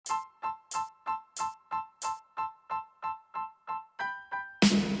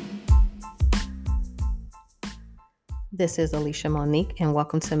This is Alicia Monique, and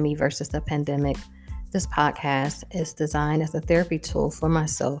welcome to Me versus the Pandemic. This podcast is designed as a therapy tool for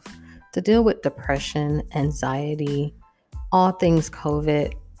myself to deal with depression, anxiety, all things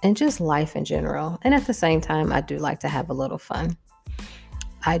COVID, and just life in general. And at the same time, I do like to have a little fun.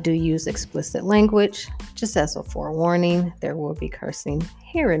 I do use explicit language. Just as a forewarning, there will be cursing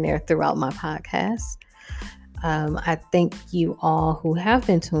here and there throughout my podcast. I thank you all who have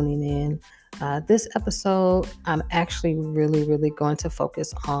been tuning in. This episode, I'm actually really going to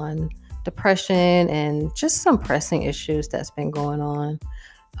focus on depression and just some pressing issues that's been going on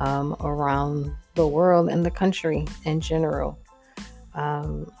around the world and the country in general.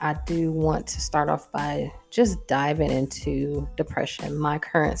 I do want to start off by just diving into depression, my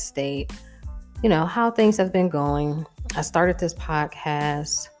current state, how things have been going. I started this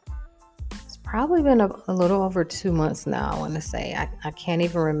podcast. It's probably been a little over 2 months now, I want to say. I can't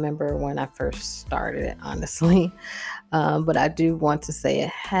even remember when I first started it, honestly. But I do want to say it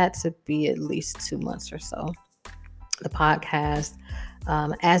had to be at least 2 months or so. The podcast,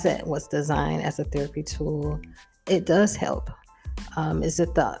 as it was designed as a therapy tool, it does help. Is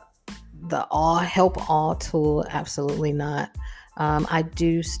it the all help all tool? Absolutely not. I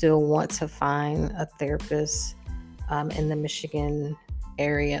do still want to find a therapist in the Michigan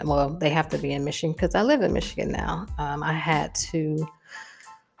area. Well, they have to be in Michigan because I live in Michigan now. I had to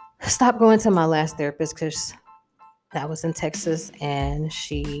stop going to my last therapist because that was in Texas and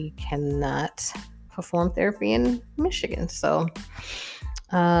she cannot perform therapy in Michigan. So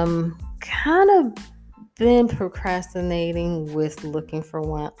kind of been procrastinating with looking for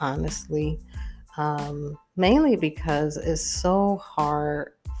one, honestly, mainly because it's so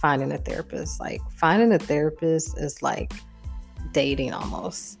hard finding a therapist. Like finding a therapist is like dating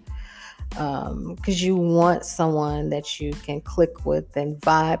almost, because you want someone that you can click with and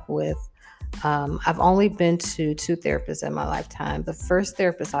vibe with. I've only been to 2 therapists in my lifetime. The first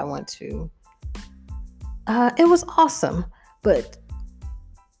therapist I went to, it was awesome, but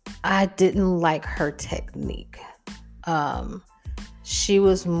I didn't like her technique. She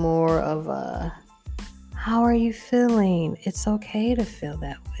was more of a, how are you feeling? It's okay to feel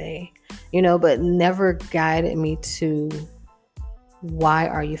that way, but never guided me to why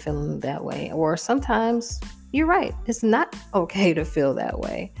are you feeling that way? Or sometimes you're right. It's not okay to feel that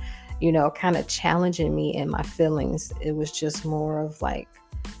way, kind of challenging me in my feelings. It was just more of like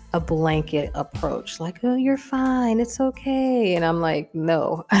a blanket approach, like, oh, you're fine, it's okay. And I'm like,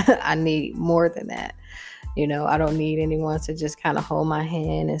 no, I need more than that. I don't need anyone to just kind of hold my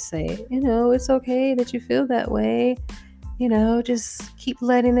hand and say, it's okay that you feel that way. Just keep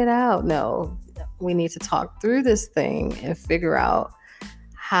letting it out. No, we need to talk through this thing and figure out,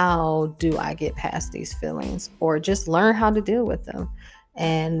 how do I get past these feelings, or just learn how to deal with them.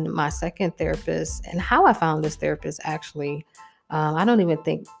 And my second therapist, and how I found this therapist, actually, I don't even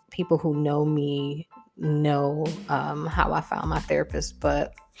think people who know me know how I found my therapist,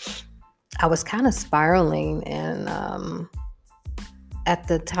 but I was kind of spiraling. And at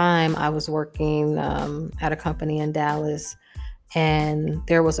the time I was working at a company in Dallas, and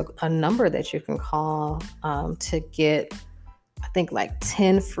there was a number that you can call to get, I think, like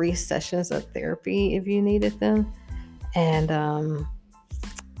 10 free sessions of therapy if you needed them. And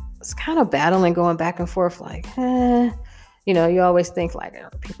it's kind of battling, going back and forth, like, you always think like, are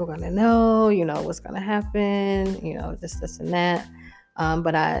people going to know, what's going to happen, this and that.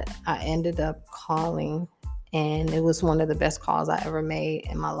 But I ended up calling, and it was one of the best calls I ever made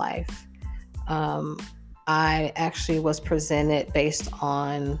in my life. I actually was presented based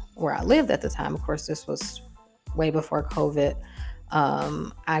on where I lived at the time. Of course, this was way before COVID.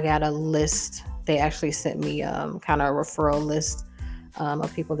 I got a list. They actually sent me kind of a referral list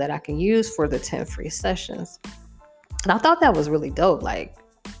of people that I can use for the 10 free sessions. And I thought that was really dope. Like,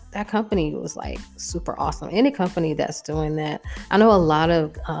 that company was like super awesome. Any company that's doing that. I know a lot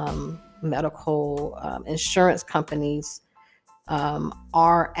of medical insurance companies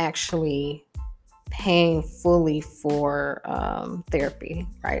are actually paying fully for therapy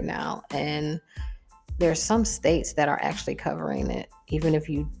right now. And there's some states that are actually covering it, even if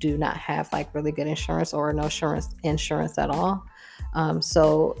you do not have like really good insurance or no insurance at all.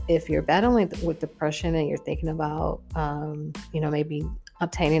 So if you're battling with depression and you're thinking about, maybe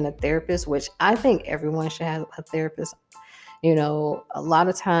obtaining a therapist, which I think everyone should have a therapist. A lot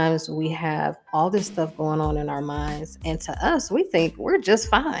of times we have all this stuff going on in our minds, and to us, we think we're just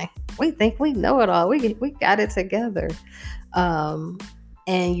fine. We think we know it all. We got it together.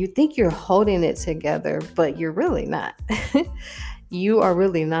 And you think you're holding it together, but you're really not. You are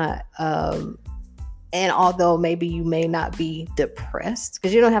really not. And although maybe you may not be depressed,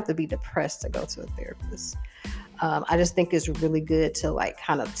 because you don't have to be depressed to go to a therapist. I just think it's really good to like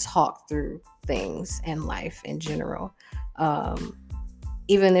kind of talk through things in life in general.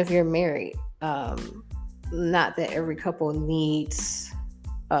 Even if you're married, not that every couple needs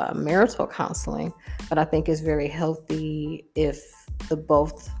marital counseling, but I think it's very healthy if the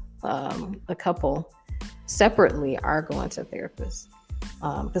both a couple separately are going to therapists,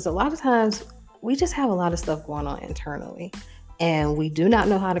 because a lot of times we just have a lot of stuff going on internally, and we do not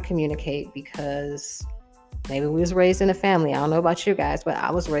know how to communicate because maybe we was raised in a family. I don't know about you guys, but I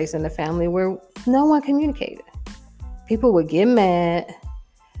was raised in a family where no one communicated. People would get mad.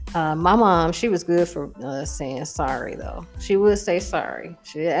 My mom, she was good for saying sorry, though. She would say sorry.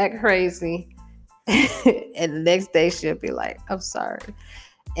 She'd act crazy. And the next day she'd be like, I'm sorry.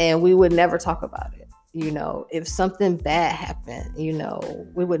 And we would never talk about it. If something bad happened,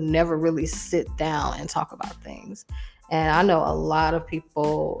 we would never really sit down and talk about things. And I know a lot of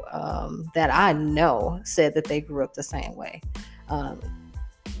people that I know said that they grew up the same way.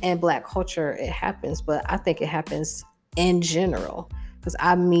 In Black culture, it happens, but I think it happens in general. Because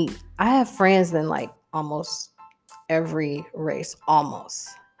I have friends in like almost every race, almost.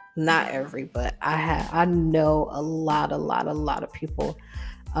 Not every, but I know a lot of people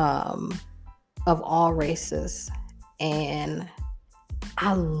of all races. And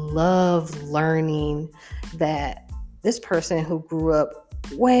I love learning that this person who grew up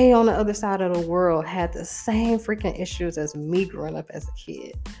way on the other side of the world had the same freaking issues as me growing up as a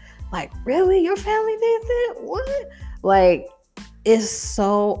kid. Like, really? Your family did that? What? Like, it's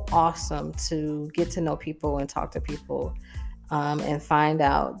so awesome to get to know people and talk to people and find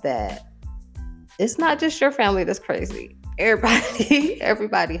out that it's not just your family that's crazy.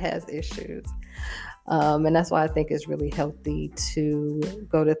 Everybody has issues. And that's why I think it's really healthy to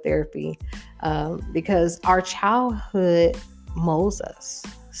go to therapy, because our childhood molds us.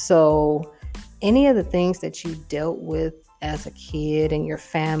 So any of the things that you dealt with as a kid in your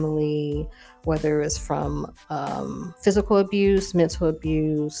family, whether it's from physical abuse, mental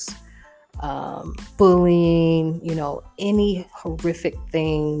abuse, bullying, any horrific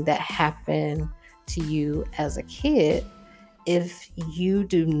thing that happened to you as a kid, if you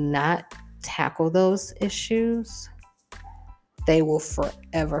do not tackle those issues, they will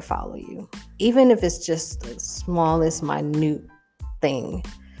forever follow you. Even if it's just the smallest, minute thing,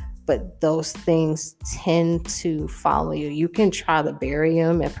 but those things tend to follow you. You can try to bury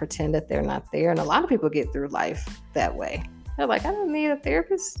them and pretend that they're not there. And a lot of people get through life that way. They're like, I don't need a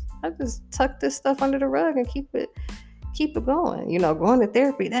therapist. I just tuck this stuff under the rug and keep it going. Going to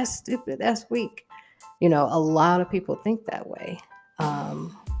therapy, that's stupid. That's weak. A lot of people think that way.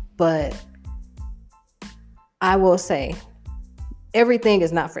 But I will say, everything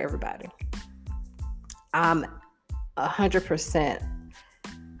is not for everybody. I'm 100%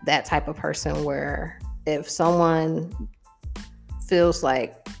 that type of person where if someone feels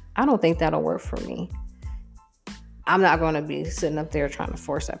like, I don't think that'll work for me, I'm not going to be sitting up there trying to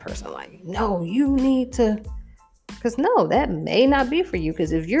force that person like, no, you need to, because no, that may not be for you.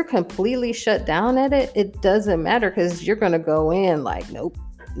 Because if you're completely shut down at it, it doesn't matter, because you're going to go in like, nope,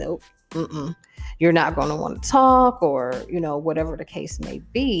 you're not going to want to talk, or, whatever the case may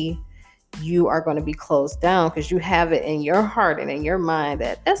be. You are going to be closed down because you have it in your heart and in your mind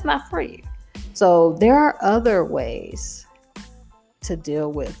that that's not for you. So there are other ways to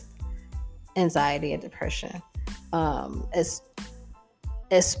deal with anxiety and depression,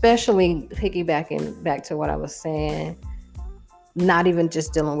 especially piggybacking back to what I was saying, not even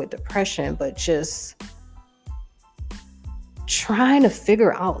just dealing with depression, but just trying to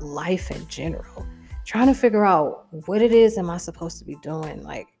figure out life in general, trying to figure out what it is am I supposed to be doing.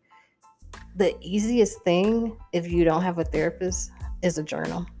 Like, the easiest thing, if you don't have a therapist, is a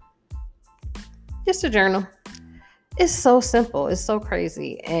journal. Just a journal. It's so simple. It's so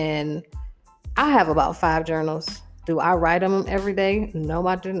crazy. And I have about 5 journals. Do I write them every day? No,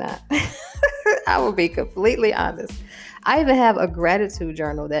 I do not. I will be completely honest. I even have a gratitude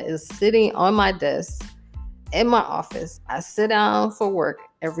journal that is sitting on my desk in my office. I sit down for work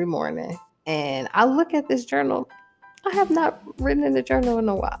every morning and I look at this journal. I have not written in the journal in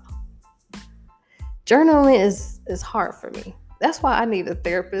a while. Journaling is hard for me. That's why I need a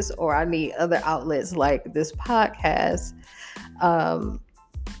therapist, or I need other outlets like this podcast.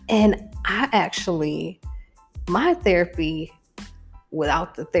 And my therapy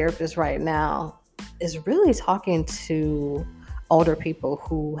without the therapist right now is really talking to older people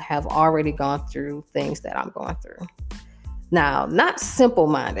who have already gone through things that I'm going through. Now, not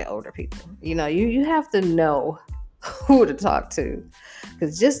simple-minded older people. You have to know who to talk to,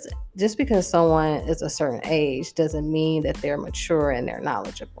 because just because someone is a certain age doesn't mean that they're mature and they're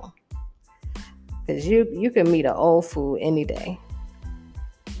knowledgeable. because you can meet an old fool any day,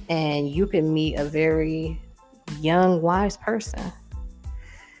 and you can meet a very young, wise person.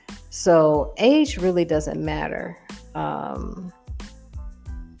 So age really doesn't matter. But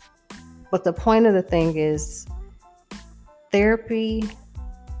the point of the thing is, therapy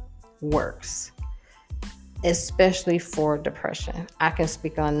works, especially for depression. I can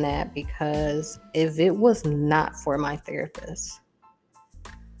speak on that because if it was not for my therapist,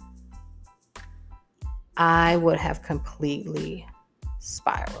 I would have completely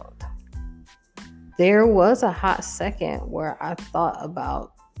spiraled. There was a hot second where I thought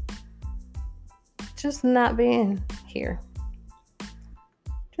about just not being here.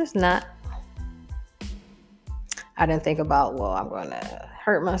 Just not. I didn't think about, well, I'm going to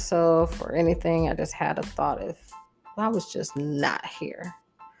hurt myself or anything. I just had a thought, if I was just not here,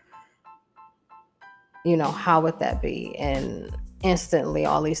 how would that be? And instantly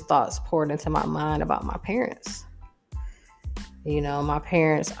all these thoughts poured into my mind about my parents. My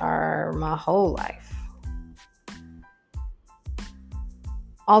parents are my whole life.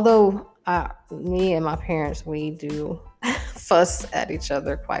 Although me and my parents, we do fuss at each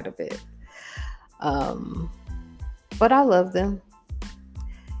other quite a bit. But I love them.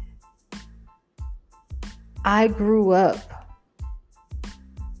 I grew up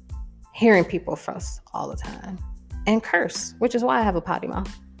hearing people fuss all the time and curse, which is why I have a potty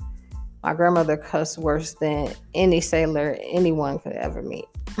mouth. My grandmother cussed worse than any sailor anyone could ever meet.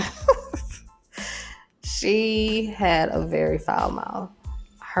 She had a very foul mouth.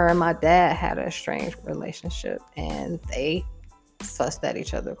 Her and my dad had a strange relationship, and they fussed at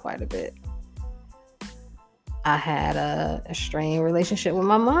each other quite a bit. I had a strained relationship with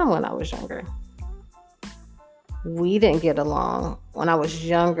my mom when I was younger. We didn't get along. When I was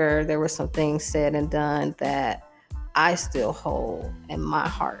younger, there were some things said and done that I still hold in my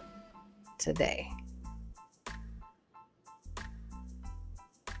heart today.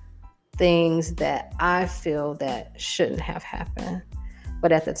 Things that I feel that shouldn't have happened,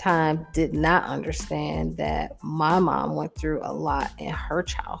 but at the time did not understand that my mom went through a lot in her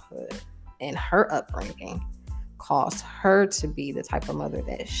childhood and her upbringing caused her to be the type of mother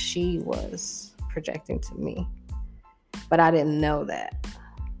that she was projecting to me. But I didn't know that.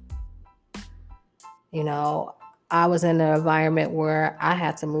 I was in an environment where I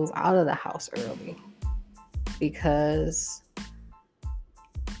had to move out of the house early because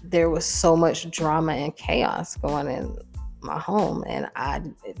there was so much drama and chaos going in my home. And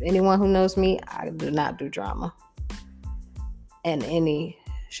if anyone who knows me, I do not do drama in any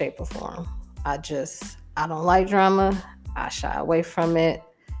shape or form. I don't like drama. I shy away from it.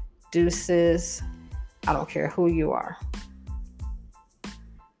 Deuces. I don't care who you are.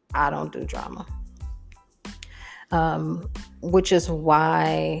 I don't do drama. Which is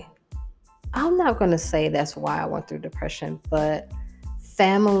why, I'm not going to say that's why I went through depression, but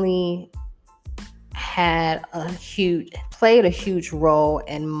family played a huge role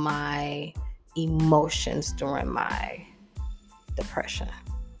in my emotions during my depression.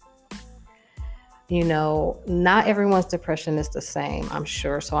 Not everyone's depression is the same, I'm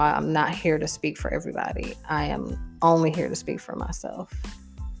sure. So I'm not here to speak for everybody. I am only here to speak for myself.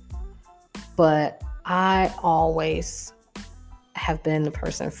 But I always have been the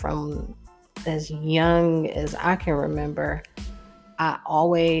person from as young as I can remember. I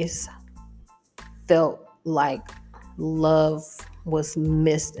always felt like love was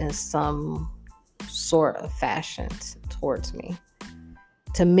missed in some sort of fashion towards me.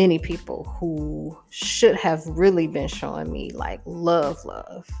 To many people who should have really been showing me like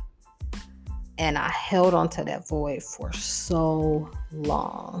love. And I held on to that void for so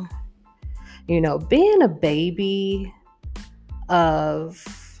long. Being a baby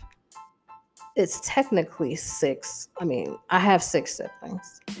it's technically 6. I have 6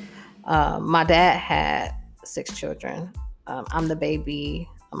 siblings. My dad had 6 children. I'm the baby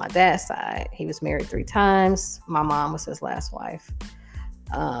on my dad's side. He was married 3 times. My mom was his last wife.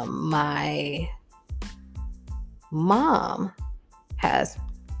 My mom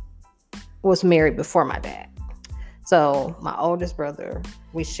was married before my dad. So my oldest brother,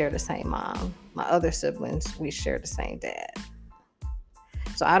 we share the same mom. My other siblings, we share the same dad.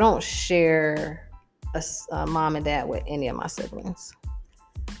 So I don't share a mom and dad with any of my siblings.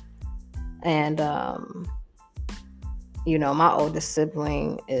 And, my oldest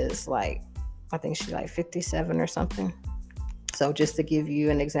sibling is I think she's 57 or something. So just to give you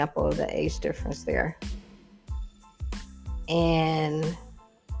an example of the age difference there. And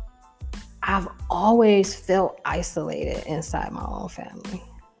I've always felt isolated inside my own family.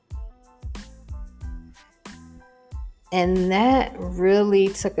 And that really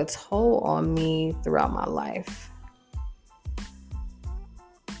took a toll on me throughout my life.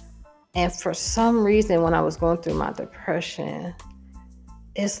 And for some reason, when I was going through my depression,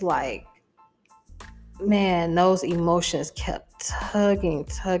 it's like, man, those emotions kept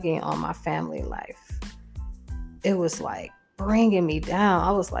tugging on my family life. It was like bringing me down.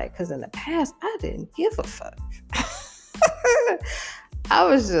 I was like, because in the past, I didn't give a fuck. I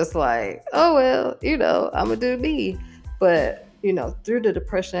was just like, oh, well, I'm going to do me. But, through the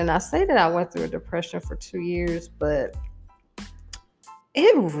depression, and I say that I went through a depression for 2 years, but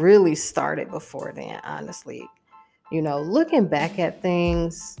it really started before then, honestly. Looking back at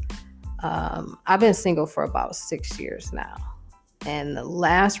things, I've been single for about 6 years now. And the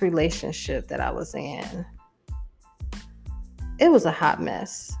last relationship that I was in, it was a hot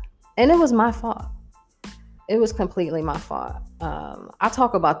mess. And it was my fault. It was completely my fault. I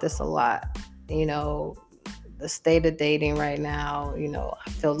talk about this a lot. The state of dating right now, I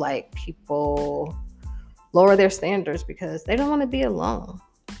feel like people lower their standards because they don't want to be alone.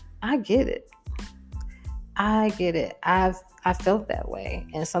 I get it. I felt that way.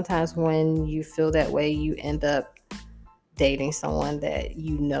 And sometimes when you feel that way, you end up dating someone that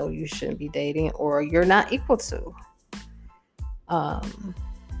you shouldn't be dating or you're not equal to.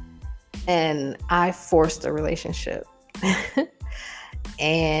 And I forced a relationship.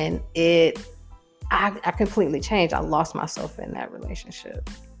 And I completely changed. I lost myself in that relationship.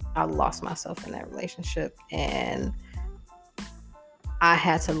 And I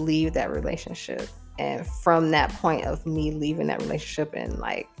had to leave that relationship. And from that point of me leaving that relationship and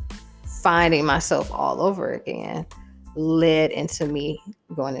like finding myself all over again led into me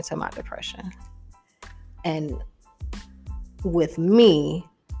going into my depression. And with me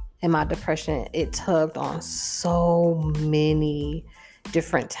and my depression, it tugged on so many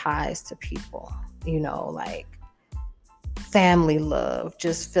different ties to people, like family love,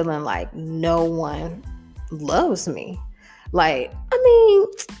 just feeling like no one loves me. Like,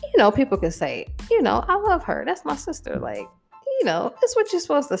 people can say, I love her. That's my sister. Like, it's what you're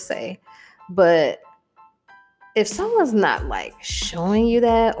supposed to say. But if someone's not like showing you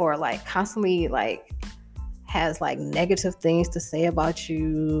that or like constantly like has like negative things to say about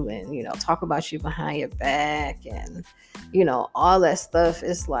you and, talk about you behind your back and, all that stuff,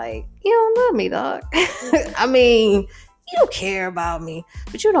 it's like, you don't love me, dog. You don't care about me,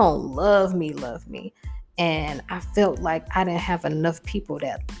 but you don't love me. And I felt like I didn't have enough people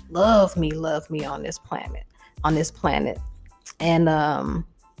that love me on this planet. And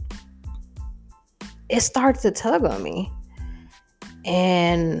it started to tug on me.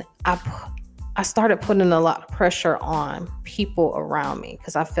 And I started putting a lot of pressure on people around me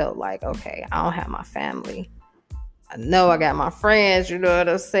because I felt like, okay, I don't have my family. I know I got my friends, you know what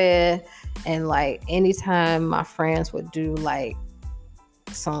I'm saying? And like anytime my friends would do like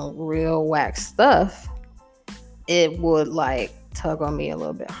some real whack stuff, it would like tug on me a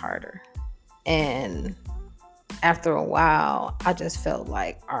little bit harder. And after a while, I just felt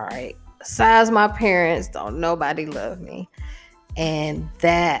like, all right, besides my parents, don't nobody love me. And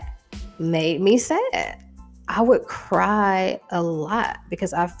that made me sad. I would cry a lot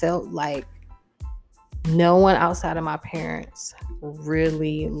because I felt like no one outside of my parents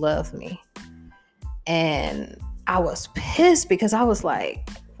really loved me. And I was pissed because I was like,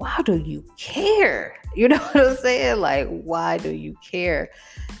 why do you care? You know what I'm saying? Like, why do you care?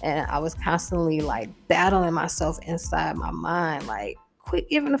 And I was constantly like battling myself inside my mind, like, quit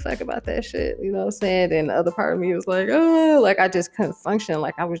giving a fuck about that shit. You know what I'm saying? And the other part of me was like, oh, like I just couldn't function.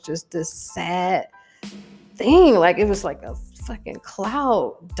 Like I was just this sad thing. Like it was like a fucking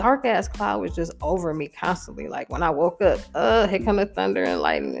cloud, dark ass cloud was just over me constantly. Like when I woke up, here come the thunder and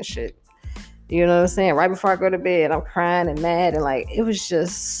lightning and shit. You know what I'm saying? Right before I go to bed, I'm crying and mad. And like, it was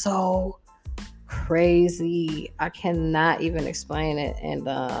just so crazy. I cannot even explain it. And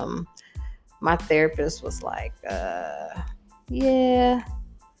my therapist was like, yeah,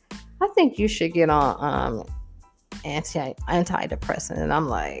 I think you should get on antidepressant. And I'm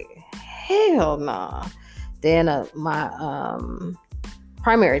like, hell nah. Then my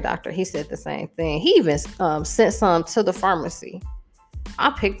primary doctor, he said the same thing. He even sent some to the pharmacy.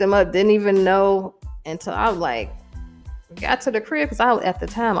 I picked them up, didn't even know until I like got to the crib because at the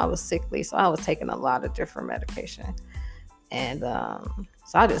time I was sickly, so I was taking a lot of different medication. And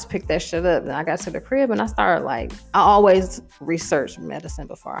so I just picked that shit up and I got to the crib and I started like, I always research medicine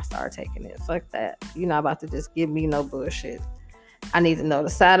before I start taking it. Fuck that. You're not about to just give me no bullshit. I need to know the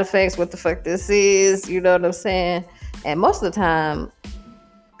side effects, what the fuck this is, you know what I'm saying? And most of the time,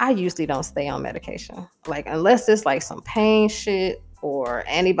 I usually don't stay on medication. Like, unless it's like some pain shit or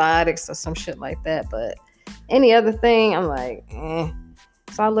antibiotics or some shit like that. But Any other thing, I'm like,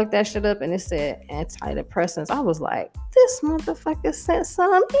 So I looked that shit up and it said antidepressants. I was like, this motherfucker sent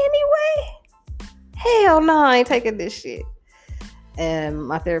some anyway. Hell no, I ain't taking this shit. And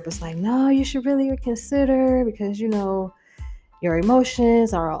my therapist like, no, you should really consider because, your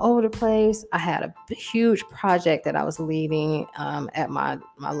emotions are all over the place. I had a huge project that I was leading at my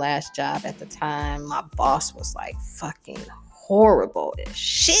last job at the time. My boss was like fucking horrible as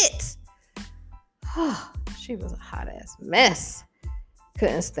shit. She was a hot ass mess.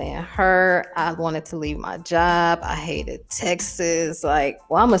 Couldn't stand her. I wanted to leave my job. I hated Texas. I'm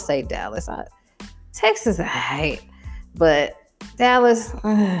gonna say Dallas. Texas I hate, but Dallas,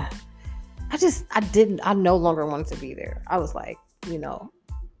 I no longer wanted to be there. I was like,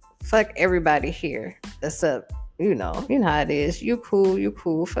 fuck everybody here except, you know how it is. You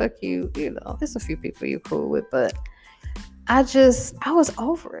cool, fuck you, there's a few people you cool with, but I was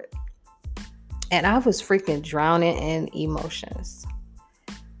over it. And I was freaking drowning in emotions.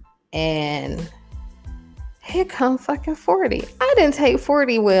 And here come fucking 40. I didn't take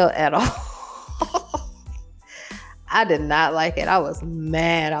 40 well at all. I did not like it. I was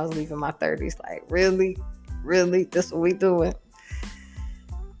mad. I was leaving my 30s. Like, really? Really? This what we doing?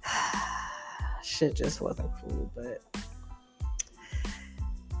 Shit just wasn't cool. But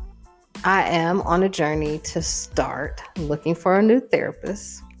I am on a journey to start looking for a new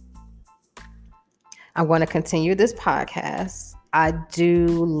therapist. I want to continue this podcast. I do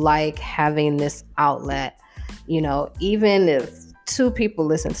like having this outlet. Even if 2 people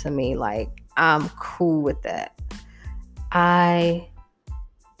listen to me, I'm cool with that. I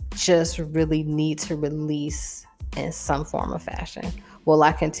just really need to release in some form of fashion. Will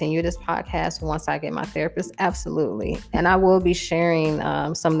I continue this podcast once I get my therapist? Absolutely. And I will be sharing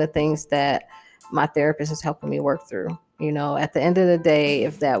some of the things that my therapist is helping me work through. At the end of the day,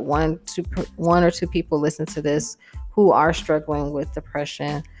 if that one or two people listen to this who are struggling with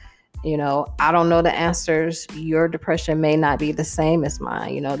depression, I don't know the answers. Your depression may not be the same as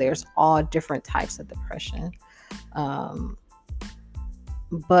mine. There's all different types of depression.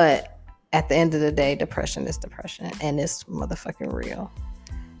 But at the end of the day, depression is depression and it's motherfucking real.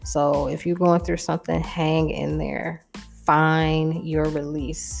 So if you're going through something, hang in there, find your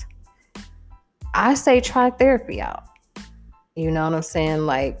release. I say try therapy out. You know what I'm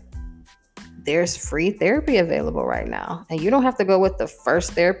saying? There's free therapy available right now. And you don't have to go with the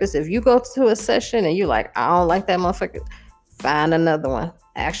first therapist. If you go to a session and you're like, I don't like that motherfucker, find another one.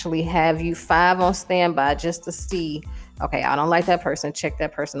 Actually have you 5 on standby just to see, okay, I don't like that person. Check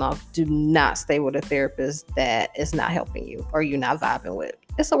that person off. Do not stay with a therapist that is not helping you or you're not vibing with.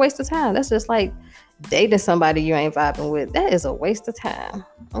 It's a waste of time. That's just like dating somebody you ain't vibing with. That is a waste of time.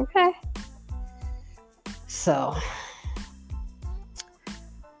 Okay? So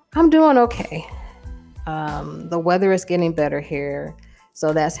I'm doing okay. The weather is getting better here,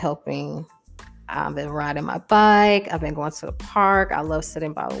 so that's helping. I've been riding my bike. I've been going to the park. I love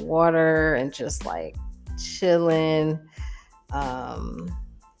sitting by the water and just chilling.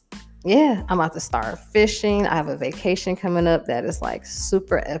 Yeah, I'm about to start fishing. I have a vacation coming up that is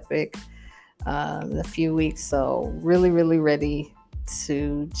super epic in a few weeks. So really, really ready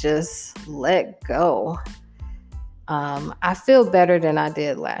to just let go. I feel better than I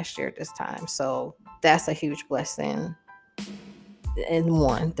did last year this time. So that's a huge blessing.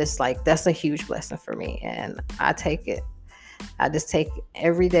 And that's a huge blessing for me. And I take it. I just take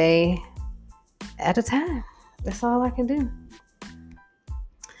every day at a time. That's all I can do.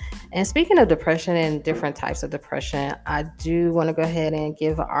 And speaking of depression and different types of depression, I do want to go ahead and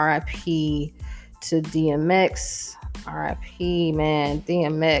give RIP to DMX. RIP, man.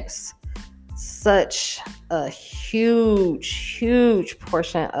 DMX. Such a huge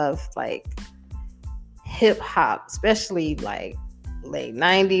portion of hip hop, especially late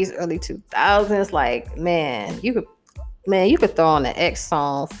 90s, early 2000s. Man, you could throw on the X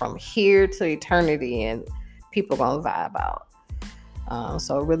song From Here to Eternity and people gonna vibe out.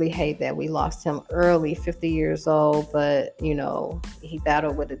 So I really hate that we lost him early, 50 years old, but he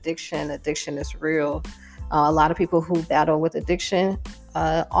battled with addiction. Addiction is real. A lot of people who battle with addiction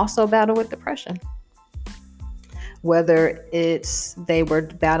also battle with depression. Whether it's they were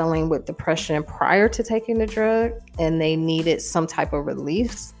battling with depression prior to taking the drug and they needed some type of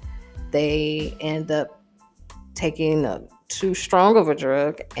relief, they end up taking too strong of a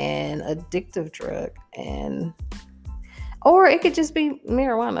drug, an addictive drug, or it could just be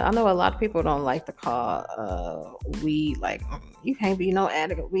marijuana. I know a lot of people don't like to call weed you can't be no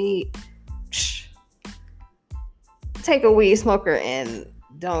addict of weed. Take a weed smoker and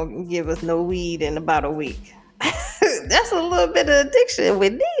don't give us no weed in about a week. That's a little bit of addiction. We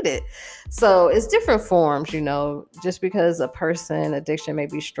need it. So it's different forms, just because a person addiction may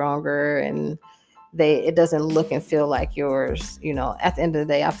be stronger and it doesn't look and feel like yours. At the end of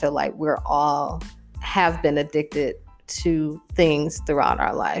the day, I feel like we're all have been addicted to things throughout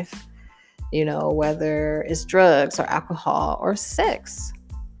our life, whether it's drugs or alcohol or sex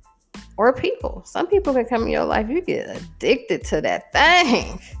or people. Some people can come in your life, you get addicted to that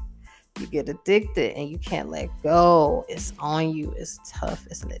thing. You get addicted and you can't let go. It's on you. It's tough.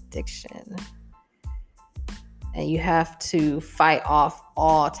 It's an addiction. And you have to fight off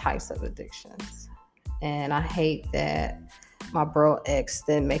all types of addictions. And I hate that my bro ex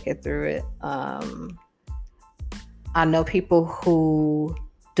didn't make it through it. I know people who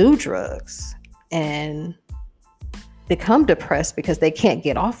do drugs and become depressed because they can't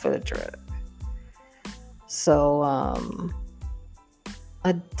get off of the drug. So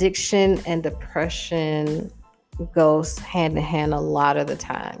addiction and depression goes hand in hand a lot of the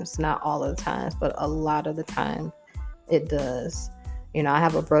times. Not all of the times, but a lot of the time it does. I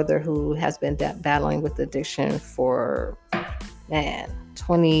have a brother who has been battling with addiction for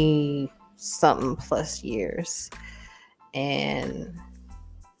 20 something plus years. And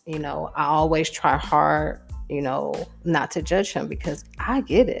I always try hard, not to judge him, because I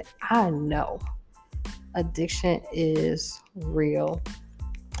get it. I know addiction is real.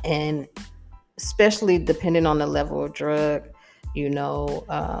 And especially depending on the level of drug,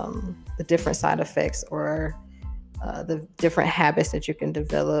 the different side effects or the different habits that you can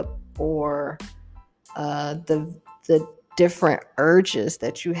develop, or the different urges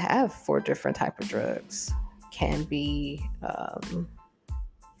that you have for different type of drugs can be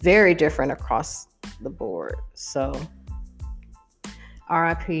very different across the board. So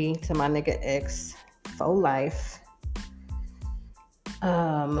RIP to my nigga ex for life.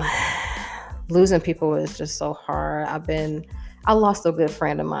 Losing people is just so hard. I lost a good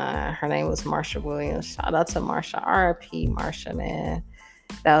friend of mine. Her name was Marsha Williams. Shout out to Marsha. RIP Marsha, man.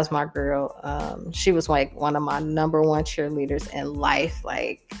 That was my girl. She was like one of my number one cheerleaders in life.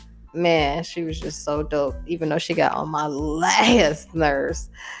 Like, man, she was just so dope, even though she got on my last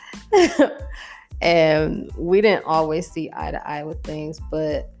nerves. And we didn't always see eye to eye with things,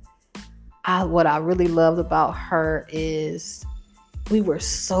 but what I really loved about her is we were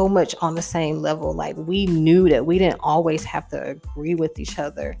so much on the same level. Like, we knew that we didn't always have to agree with each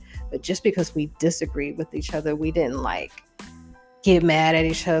other, but just because we disagreed with each other, we didn't get mad at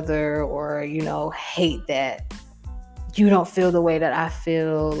each other or, hate that you don't feel the way that I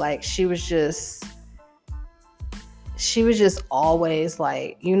feel. Like, she was just always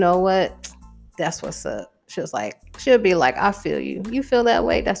like, you know what? That's what's up. She'll be like, I feel you. You feel that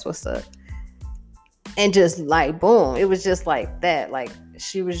way? That's what's up. And just boom, it was just like that. Like,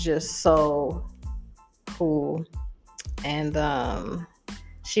 she was just so cool. And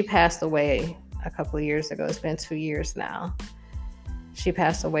she passed away a couple of years ago. It's been 2 years now. She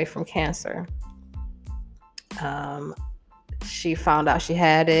passed away from cancer. She found out she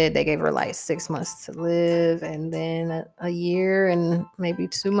had it. They gave her 6 months to live. And then a year and maybe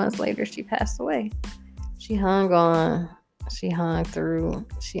 2 months later, she passed away. She hung on. She hung through.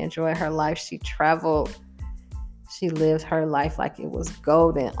 She enjoyed her life. She traveled. She lived her life like it was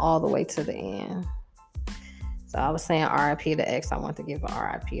golden all the way to the end. So I was saying RIP to X. I want to give a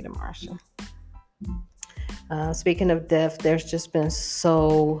RIP to Marsha. Speaking of death, there's just been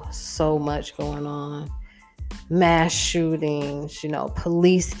so much going on. Mass shootings,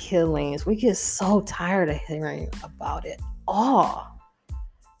 police killings. We get so tired of hearing about it all.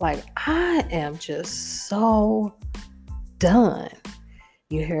 I am just so done.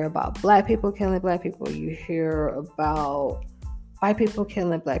 You hear about black people killing black people. You hear about white people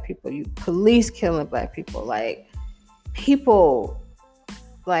killing black people. Police killing black people. People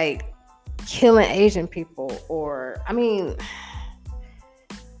killing Asian people.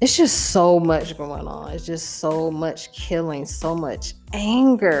 It's just so much going on. It's just so much killing, so much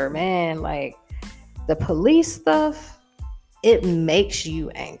anger, man. The police stuff, it makes you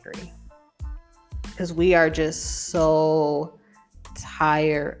angry. Because we are just so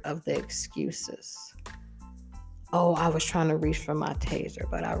tired of the excuses. Oh, I was trying to reach for my taser,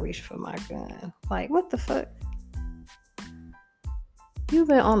 but I reached for my gun. What the fuck? You've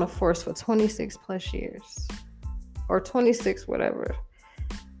been on the force for 26 plus years. Or 26, whatever.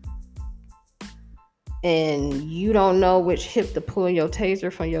 And you don't know which hip to pull your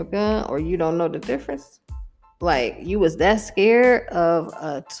taser from your gun, or you don't know the difference? You was that scared of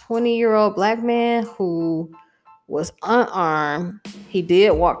a 20-year-old black man who was unarmed. He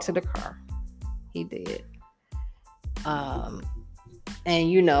did walk to the car. He did. And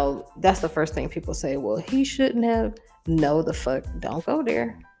that's the first thing people say. Well, he shouldn't have. No, the fuck, don't go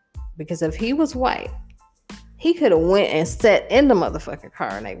there. Because if he was white, he could have went and sat in the motherfucking car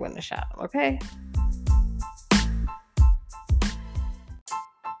and they wouldn't have shot him, okay?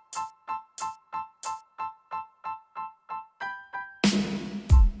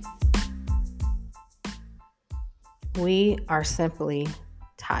 We are simply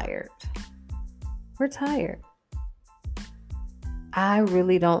tired. We're tired. I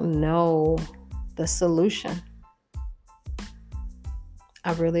really don't know the solution.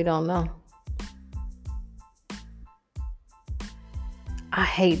 I really don't know. I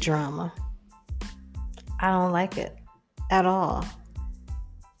hate drama. I don't like it at all.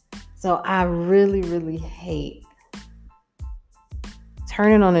 So I really, really hate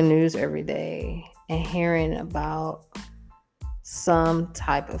turning on the news every day and hearing about some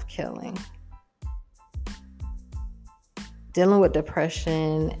type of killing. Dealing with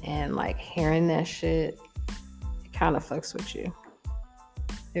depression and like hearing that shit, it kind of fucks with you.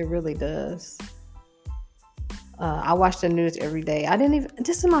 It really does. I watch the news every day.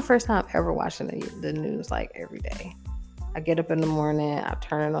 This is my first time ever watching the news like every day. I get up in the morning, I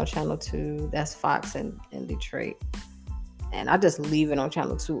turn it on Channel 2. That's Fox in Detroit. And I just leave it on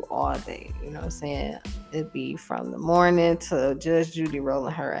Channel 2 all day. You know what I'm saying? It'd be from the morning to Judge Judy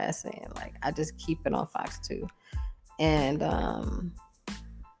rolling her ass in. Like, I just keep it on Fox 2. And I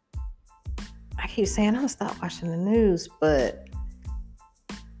keep saying I'm going to stop watching the news. But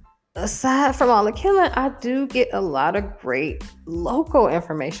aside from all the killing, I do get a lot of great local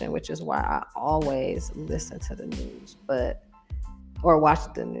information, which is why I always listen to the news. Or watch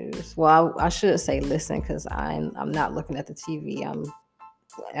the news. Well, I should say listen, because I'm not looking at the TV. I'm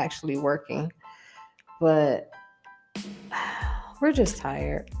actually working. But we're just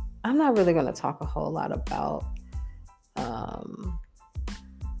tired. I'm not really going to talk a whole lot about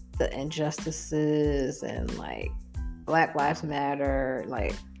the injustices and like Black Lives Matter.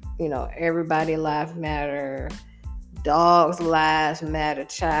 Like, you know, everybody lives matter. Dogs' lives matter,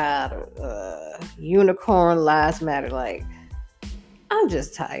 child. Unicorn lives matter. Like, I'm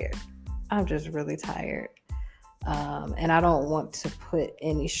just tired. I'm just really tired. And I don't want to put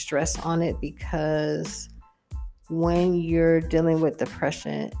any stress on it, because when you're dealing with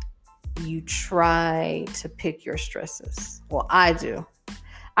depression, you try to pick your stresses. Well, I do.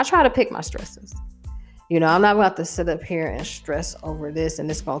 I try to pick my stresses. You know, I'm not about to sit up here and stress over this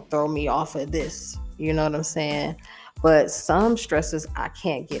and it's going to throw me off of this. You know what I'm saying? But some stresses I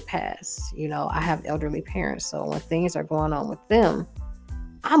can't get past. You know, I have elderly parents. So when things are going on with them,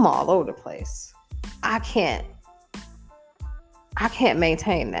 I'm all over the place. I can't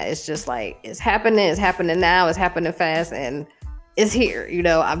maintain that. It's just like, it's happening now, it's happening fast, and it's here. You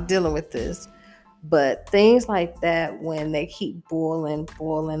know, I'm dealing with this. But things like that, when they keep boiling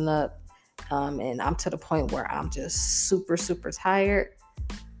up, and I'm to the point where I'm just super, super tired,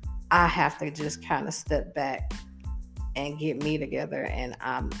 I have to just kind of step back and get me together. And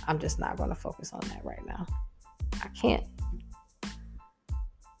I'm just not going to focus on that right now. I can't.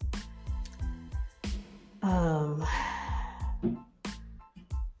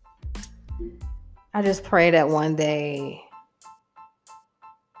 I just pray that one day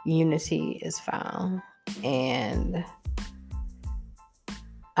unity is found, and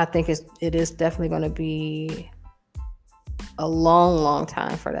I think it is definitely going to be a long, long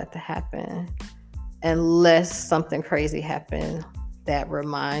time for that to happen, unless something crazy happens that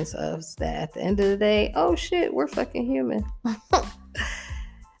reminds us that at the end of the day, oh shit, we're fucking human.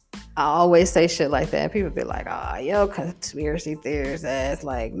 I always say shit like that, and people be like, oh, yo, conspiracy theories ass.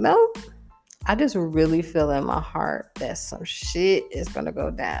 Like, nope. I just really feel in my heart that some shit is going to go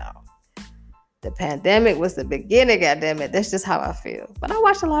down. The pandemic was the beginning, goddammit. That's just how I feel. But I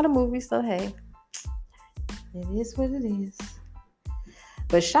watch a lot of movies, so hey, it is what it is.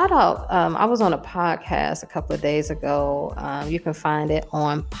 But shout out, I was on a podcast a couple of days ago. You can find it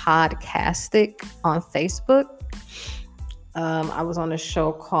on Podcastic on Facebook. I was on a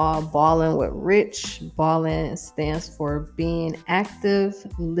show called Ballin' with Rich. Ballin' stands for being active,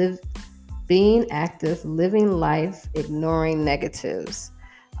 living life, ignoring negatives.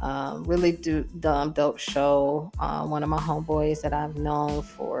 Really dope show. One of my homeboys that I've known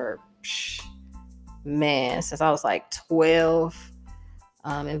for, since I was like 12,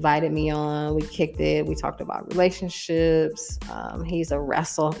 invited me on. We kicked it. We talked about relationships. He's a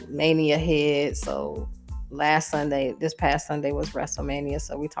WrestleMania head. So this past Sunday was WrestleMania.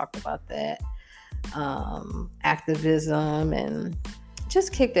 So we talked about that. Activism, and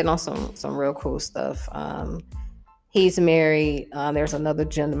just kicked it on some real cool stuff. He's married. There's another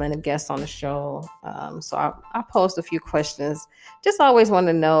gentleman, a guest on the show. So I posed a few questions. Just always want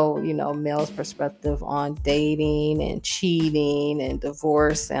to know, male's perspective on dating and cheating and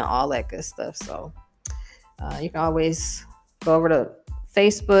divorce and all that good stuff. So you can always go over to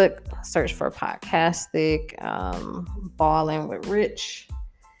Facebook, search for Podcastic, Balling with Rich.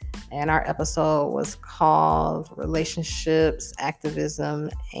 And our episode was called Relationships, Activism,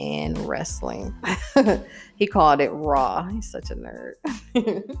 and Wrestling. He called it Raw. He's such a nerd.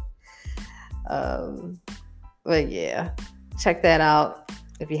 But yeah, check that out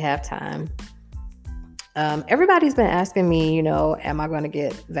if you have time. Everybody's been asking me, am I going to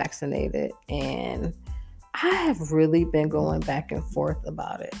get vaccinated? And I have really been going back and forth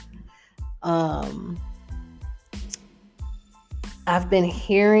about it. I've been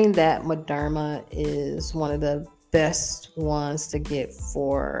hearing that Moderna is one of the best ones to get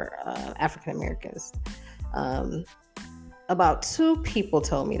for African Americans. About 2 people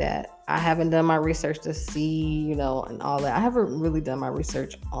told me that. I haven't done my research to see, and all that. I haven't really done my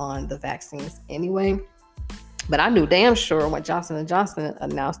research on the vaccines anyway. But I knew damn sure when Johnson & Johnson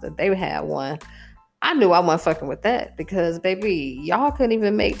announced that they had one, I knew I wasn't fucking with that because, baby, y'all couldn't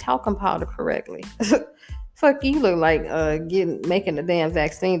even make talcum powder correctly. Fuck, you look like making a damn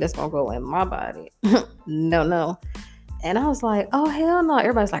vaccine that's gonna go in my body. No. And I was like, oh, hell no.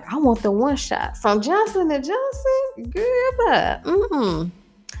 Everybody's like, I want the one shot from Johnson & Johnson. Goodbye.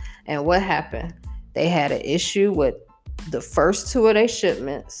 And what happened? They had an issue with the first 2 of their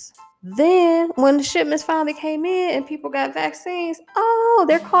shipments. Then when the shipments finally came in and people got vaccines,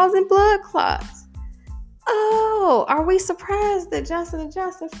 they're causing blood clots. Oh, are we surprised that Johnson &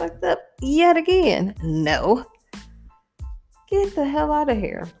 Johnson fucked up yet again? No. Get the hell out of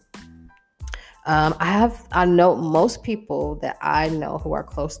here. I know most people that I know who are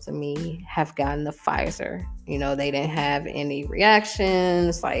close to me have gotten the Pfizer. They didn't have any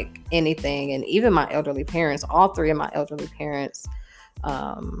reactions, like anything. And even my elderly parents, all 3 of my elderly parents,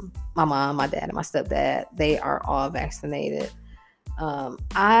 my mom, my dad, and my stepdad, they are all vaccinated.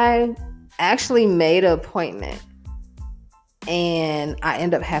 I actually made an appointment and I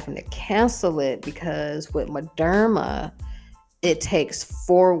end up having to cancel it because with Moderna, it takes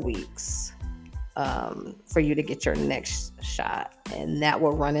 4 weeks for you to get your next shot, and that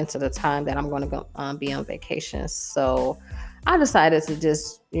will run into the time that I'm going to go be on vacation. So I decided to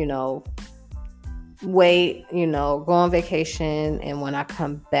just wait, go on vacation, and when I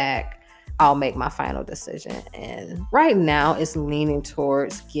come back, I'll make my final decision. And right now it's leaning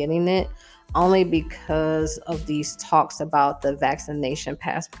towards getting it, only because of these talks about the vaccination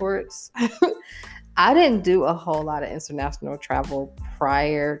passports. I didn't do a whole lot of international travel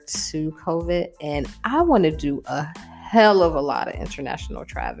prior to COVID, and I want to do a hell of a lot of international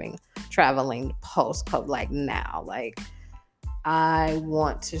traveling post-COVID, like now. Like, I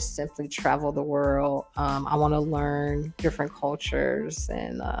want to simply travel the world. I want to learn different cultures,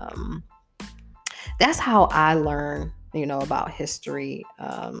 and that's how I learn, about history.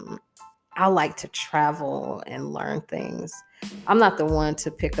 I like to travel and learn things. I'm not the one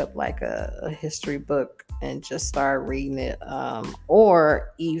to pick up like a history book and just start reading it.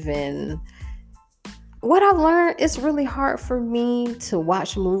 Or even what I've learned, it's really hard for me to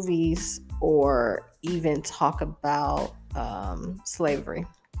watch movies or even talk about slavery.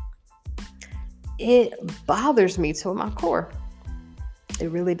 It bothers me to my core.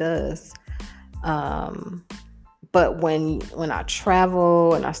 It really does. But when I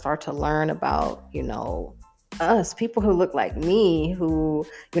travel and I start to learn about, us, people who look like me, who,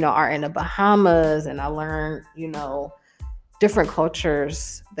 are in the Bahamas, and I learn, different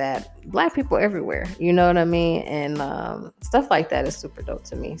cultures that Black people everywhere, you know what I mean? And stuff like that is super dope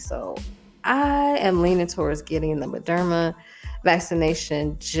to me. So I am leaning towards getting the Moderna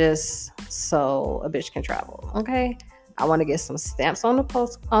vaccination just so a bitch can travel, okay? I want to get some stamps on the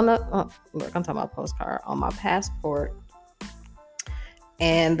look, I'm talking about postcard on my passport.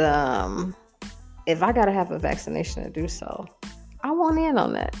 And if I gotta have a vaccination to do so, I want in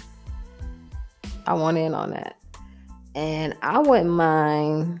on that. And I wouldn't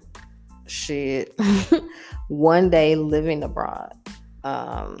mind one day living abroad.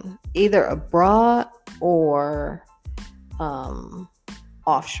 Either abroad or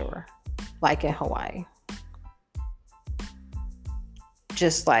offshore, like in Hawaii.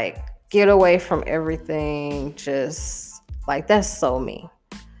 Just like get away from everything. Just like, that's so me.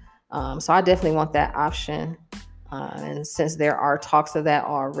 So I definitely want that option. And since there are talks of that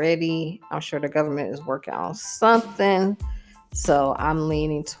already, I'm sure the government is working on something. So I'm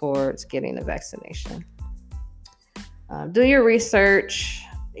leaning towards getting the vaccination. Do your research.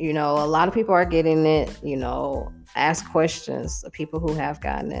 A lot of people are getting it. ask questions of people who have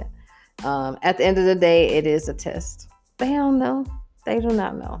gotten it. At the end of the day, it is a test. They don't know. They do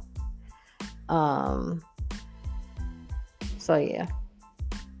not know. Um, so yeah,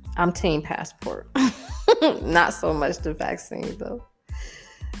 I'm team passport. Not so much the vaccine though.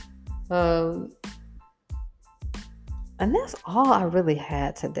 Um, and that's all I really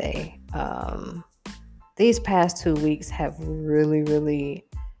had today. These past 2 weeks have really, really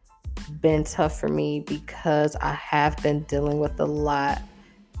been tough for me because I have been dealing with a lot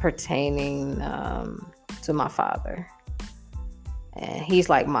pertaining to my father. And he's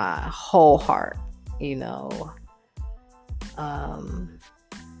like my whole heart, you know. I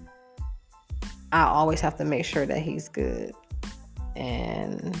always have to make sure that he's good.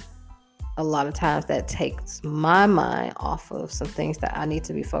 And a lot of times that takes my mind off of some things that I need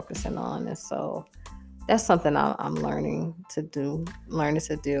to be focusing on. And so that's something I'm learning to do, learning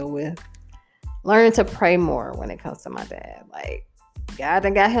to deal with, learning to pray more when it comes to my dad. Like, God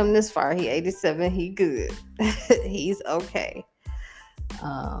done got him this far. He 87. He good. He's okay.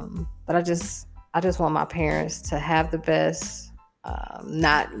 But I just want my parents to have the best,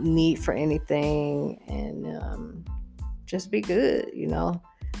 not need for anything, and just be good, you know.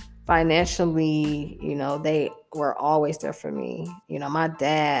 Financially, you know, they were always there for me. You know, my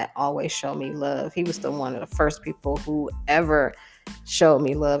dad always showed me love. He was one of the first people who ever showed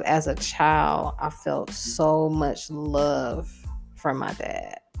me love. As a child, I felt so much love from my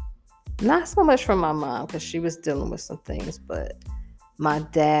dad. Not so much from my mom because she was dealing with some things, but my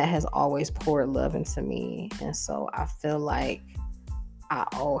dad has always poured love into me. And so I feel like I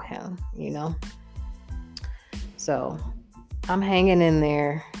owe him, you know? So I'm hanging in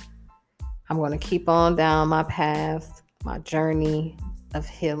there. I'm going to keep on down my path, my journey of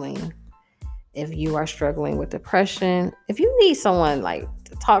healing. If you are struggling with depression, if you need someone like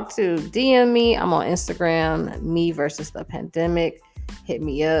to talk to, DM me. I'm on Instagram, Me Versus the Pandemic. Hit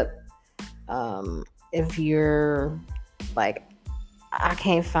me up. If you're like, I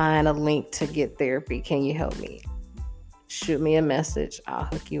can't find a link to get therapy, can you help me? Shoot me a message. I'll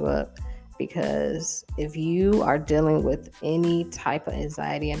hook you up. Because if you are dealing with any type of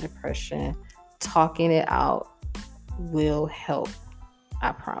anxiety and depression, talking it out will help.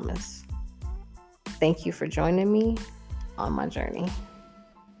 I promise. Thank you for joining me on my journey.